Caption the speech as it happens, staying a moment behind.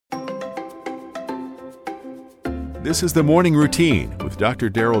This is the Morning Routine with Dr.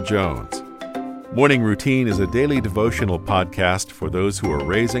 Darrell Jones. Morning Routine is a daily devotional podcast for those who are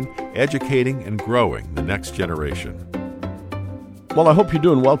raising, educating, and growing the next generation. Well, I hope you're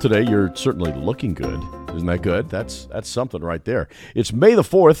doing well today. You're certainly looking good. Isn't that good? That's something right there. It's May the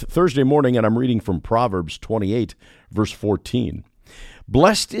 4th, Thursday morning, and I'm reading from Proverbs 28, verse 14.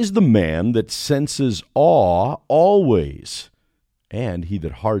 Blessed is the man that senses awe always, and he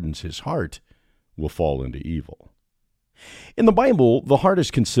that hardens his heart will fall into evil. In the Bible, the heart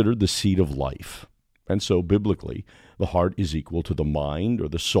is considered the seat of life. And so, biblically, the heart is equal to the mind or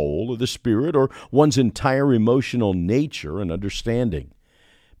the soul or the spirit or one's entire emotional nature and understanding.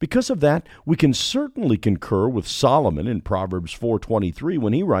 Because of that, we can certainly concur with Solomon in Proverbs 4:23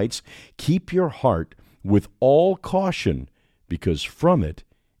 when he writes, "Keep your heart with all caution, because from it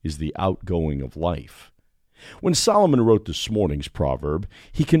is the outgoing of life." When Solomon wrote this morning's proverb,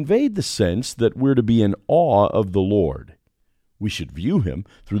 he conveyed the sense that we're to be in awe of the Lord. We should view him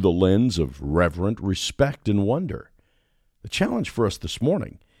through the lens of reverent respect and wonder. The challenge for us this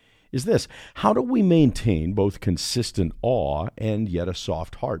morning is this: how do we maintain both consistent awe and yet a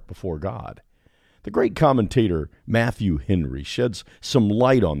soft heart before God? The great commentator Matthew Henry sheds some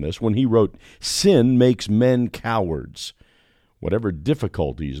light on this when he wrote, "Sin makes men cowards. Whatever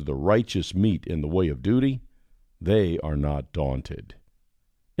difficulties the righteous meet in the way of duty, they are not daunted."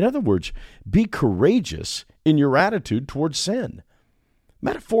 In other words, be courageous in your attitude towards sin.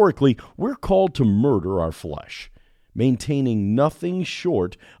 Metaphorically, we're called to murder our flesh, maintaining nothing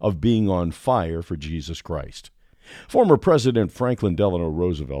short of being on fire for Jesus Christ. Former President Franklin Delano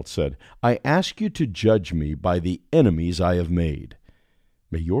Roosevelt said, "I ask you to judge me by the enemies I have made.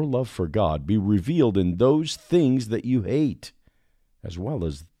 May your love for God be revealed in those things that you hate, as well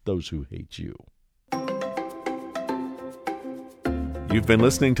as those who hate you." You've been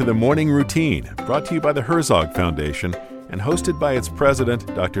listening to the Morning Routine, brought to you by the Herzog Foundation and hosted by its president,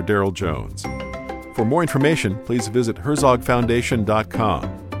 Dr. Darrell Jones. For more information, please visit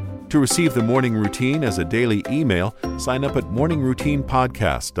herzogfoundation.com. To receive the Morning Routine as a daily email, sign up at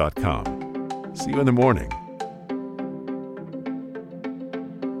morningroutinepodcast.com. See you in the morning.